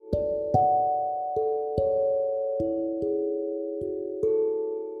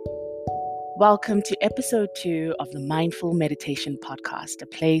Welcome to episode 2 of the Mindful Meditation Podcast, a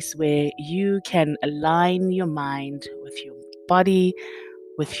place where you can align your mind with your body,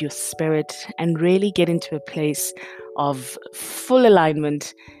 with your spirit, and really get into a place of full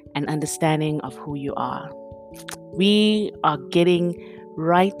alignment and understanding of who you are. We are getting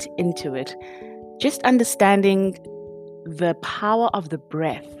right into it, just understanding the power of the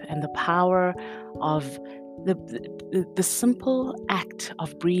breath and the power of the simple act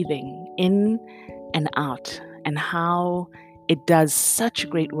of breathing in and out, and how it does such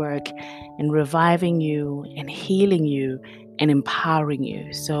great work in reviving you and healing you and empowering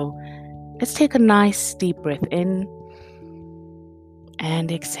you. So let's take a nice deep breath in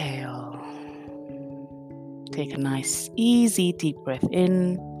and exhale. Take a nice easy deep breath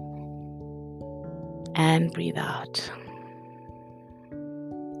in and breathe out.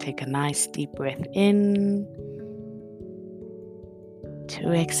 Take a nice deep breath in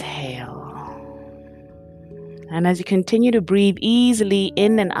to exhale. And as you continue to breathe easily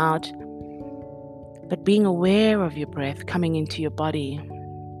in and out, but being aware of your breath coming into your body,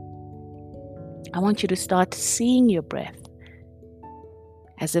 I want you to start seeing your breath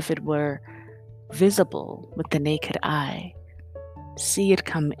as if it were visible with the naked eye. See it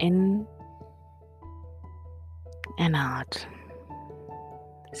come in and out.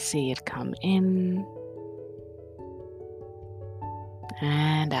 See it come in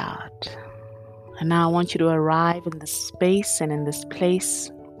and out. And now I want you to arrive in this space and in this place.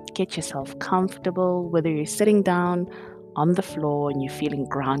 Get yourself comfortable, whether you're sitting down on the floor and you're feeling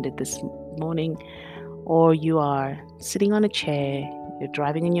grounded this morning, or you are sitting on a chair, you're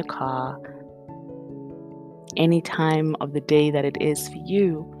driving in your car. Any time of the day that it is for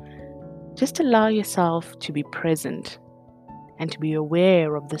you, just allow yourself to be present and to be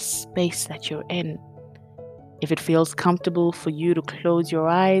aware of the space that you're in. If it feels comfortable for you to close your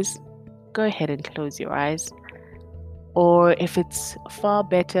eyes, go ahead and close your eyes. Or if it's far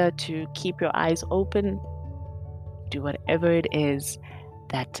better to keep your eyes open, do whatever it is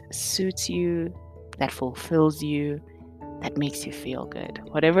that suits you, that fulfills you, that makes you feel good.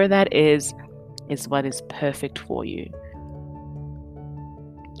 Whatever that is what is perfect for you.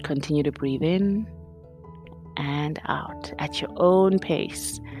 Continue to breathe in and out at your own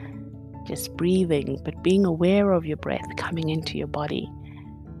pace. Just breathing, but being aware of your breath coming into your body.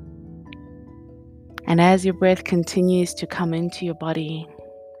 And as your breath continues to come into your body,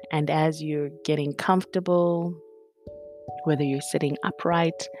 and as you're getting comfortable, whether you're sitting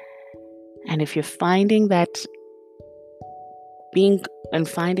upright, and if you're finding that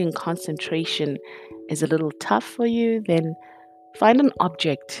finding concentration is a little tough for you, then find an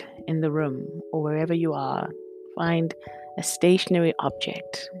object in the room or wherever you are. Find a stationary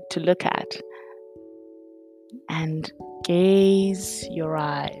object to look at and gaze your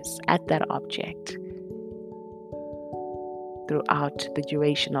eyes at that object throughout the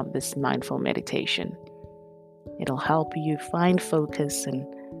duration of this mindful meditation. It'll help you find focus and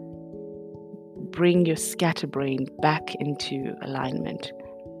bring your scatterbrain back into alignment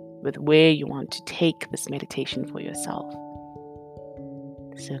with where you want to take this meditation for yourself.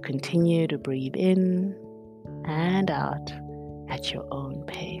 So continue to breathe in and out at your own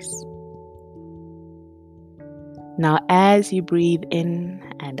pace. Now, as you breathe in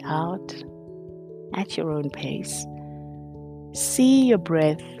and out at your own pace, see your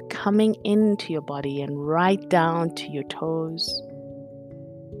breath coming into your body and right down to your toes.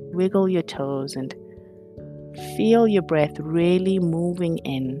 Wiggle your toes and feel your breath really moving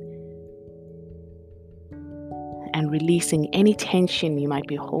in and releasing any tension you might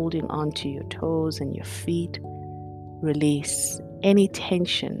be holding onto your toes and your feet. Release any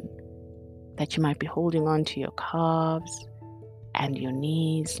tension that you might be holding onto your calves and your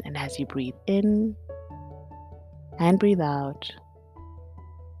knees. And as you breathe in and breathe out,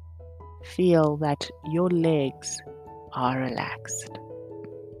 feel that your legs are relaxed.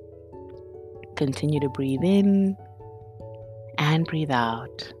 Continue to breathe in and breathe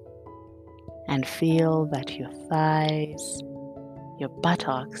out, and feel that your thighs, your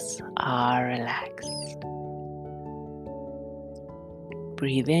buttocks are relaxed.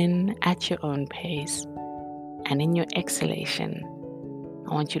 Breathe in at your own pace, and in your exhalation,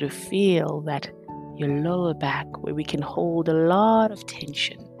 I want you to feel that your lower back, where we can hold a lot of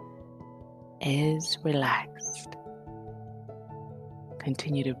tension, is relaxed.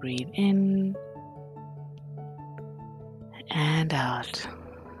 Continue to breathe in and out.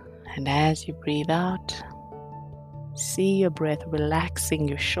 And as you breathe out, see your breath relaxing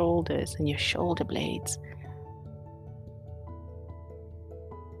your shoulders and your shoulder blades.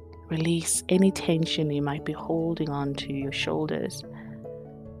 Release any tension you might be holding on to your shoulders.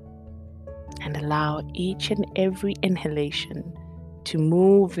 and allow each and every inhalation to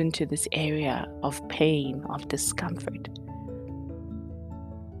move into this area of pain, of discomfort.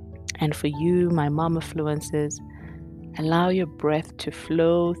 And for you, my mom influencers, allow your breath to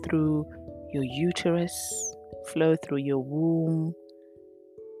flow through your uterus, flow through your womb.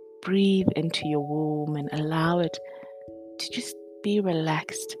 Breathe into your womb and allow it to just be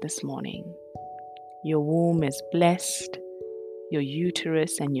relaxed this morning. Your womb is blessed. Your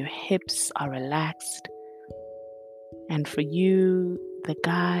uterus and your hips are relaxed. And for you, the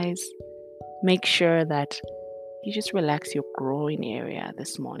guys, make sure that you just relax your groin area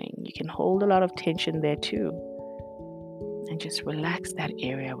this morning. You can hold a lot of tension there too. And just relax that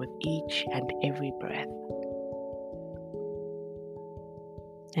area with each and every breath.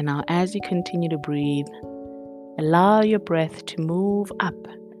 And now as you continue to breathe, allow your breath to move up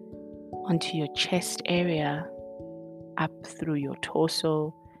onto your chest area, up through your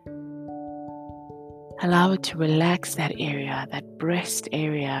torso. Allow it to relax that area, that breast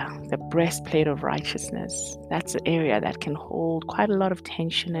area, the breastplate of righteousness. That's an area that can hold quite a lot of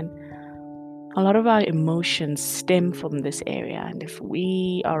tension, and a lot of our emotions stem from this area. And if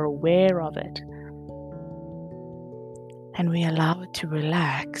we are aware of it and we allow it to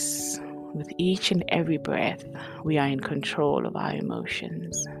relax with each and every breath, we are in control of our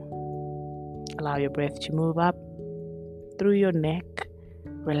emotions. Allow your breath to move up through your neck,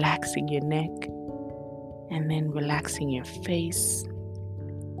 relaxing your neck, and then relaxing your face.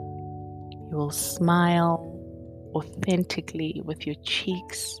 You will smile authentically with your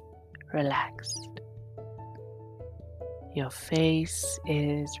cheeks relaxed. Your face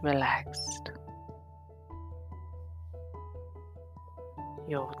is relaxed.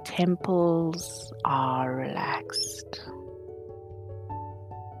 Your temples are relaxed.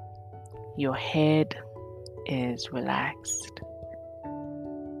 Your head is relaxed.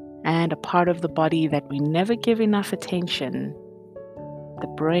 And a part of the body that we never give enough attention, the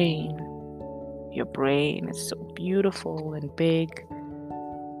brain. Your brain is so beautiful and big,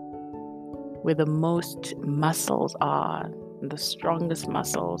 where the most muscles are, the strongest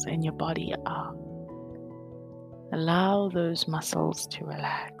muscles in your body are. Allow those muscles to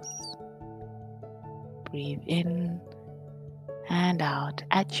relax. Breathe in and out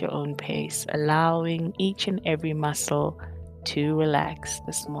at your own pace, allowing each and every muscle to relax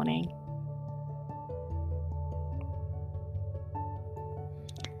this morning.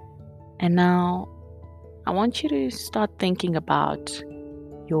 And now I want you to start thinking about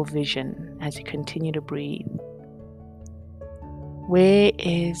your vision as you continue to breathe. Where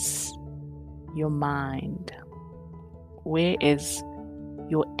is your mind? Where is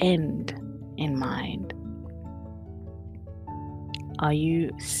your end in mind? Are you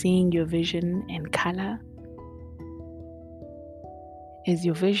seeing your vision in color? Is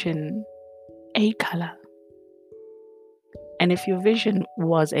your vision a color? And if your vision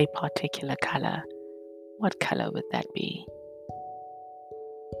was a particular color, what color would that be?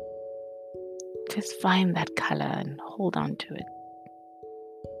 Just find that color and hold on to it.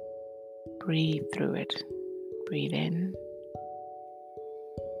 Breathe through it. Breathe in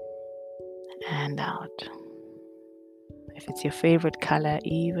and out. If it's your favorite color,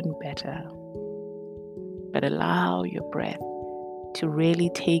 even better. But allow your breath to really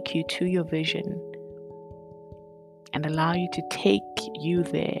take you to your vision and allow you to take you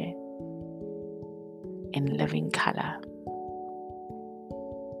there in living color.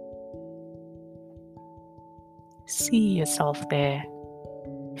 See yourself there.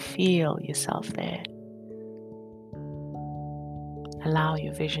 Feel yourself there. Allow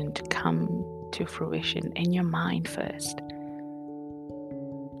your vision to come to fruition in your mind first,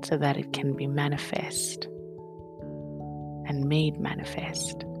 so that it can be manifest and made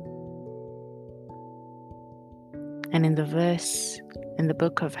manifest. And in the verse, in the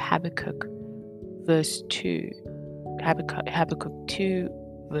book of Habakkuk, verse 2, Habakkuk 2,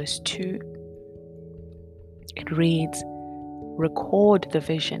 verse 2, it reads, "Record the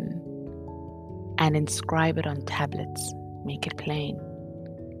vision and inscribe it on tablets, make it plain,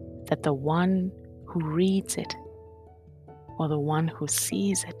 that the one who reads it or the one who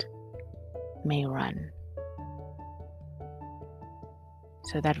sees it may run."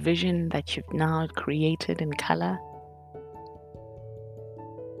 So that vision that you've now created in color,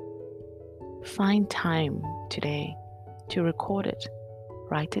 find time today to record it.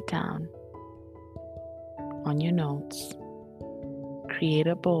 Write it down on your notes. Create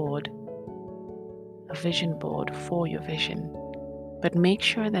a board, a vision board for your vision. But make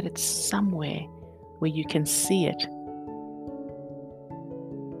sure that it's somewhere where you can see it.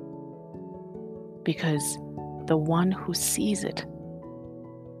 Because the one who sees it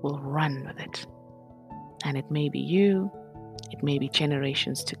will run with it. And it may be you, it may be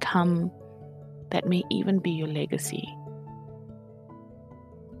generations to come, that may even be your legacy.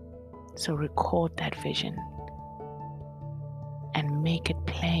 So record that vision and make it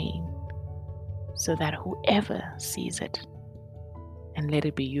plain so that whoever sees it, and let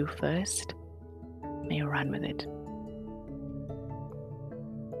it be you first, may run with it.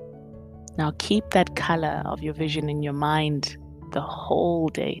 Now keep that color of your vision in your mind the whole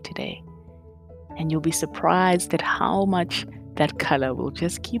day today, and you'll be surprised at how much that color will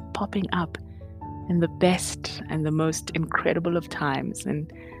just keep popping up in the best and the most incredible of times.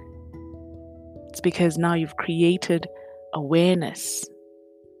 And it's because now you've created awareness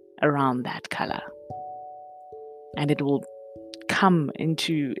around that color, and it will come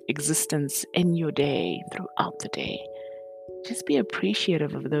into existence in your day, throughout the day. Just be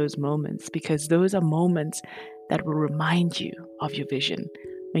appreciative of those moments, because those are moments that will remind you of your vision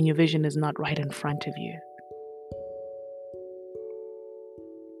when your vision is not right in front of you.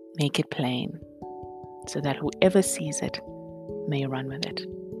 Make it plain so that whoever sees it may run with it.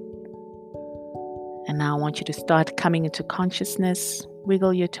 And now I want you to start coming into consciousness.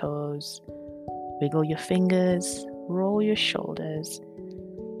 Wiggle your toes, wiggle your fingers, roll your shoulders.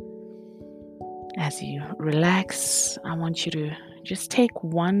 As you relax, I want you to just take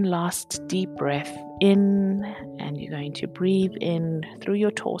one last deep breath in, and you're going to breathe in through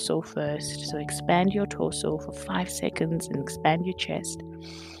your torso first. So expand your torso for 5 seconds and expand your chest.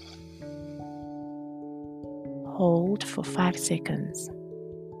 Hold for 5 seconds.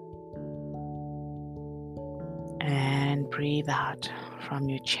 And breathe out from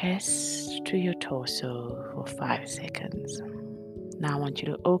your chest to your torso for 5 seconds. Now I want you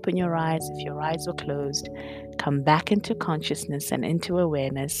to open your eyes. If your eyes are closed, come back into consciousness and into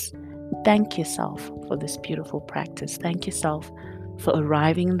awareness. Thank yourself for this beautiful practice. Thank yourself for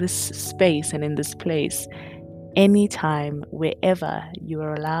arriving in this space and in this place anytime, wherever you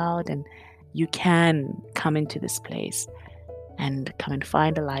are allowed, and you can come into this place and come and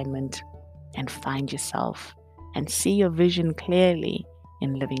find alignment and find yourself and see your vision clearly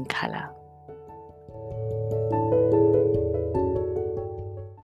in living color.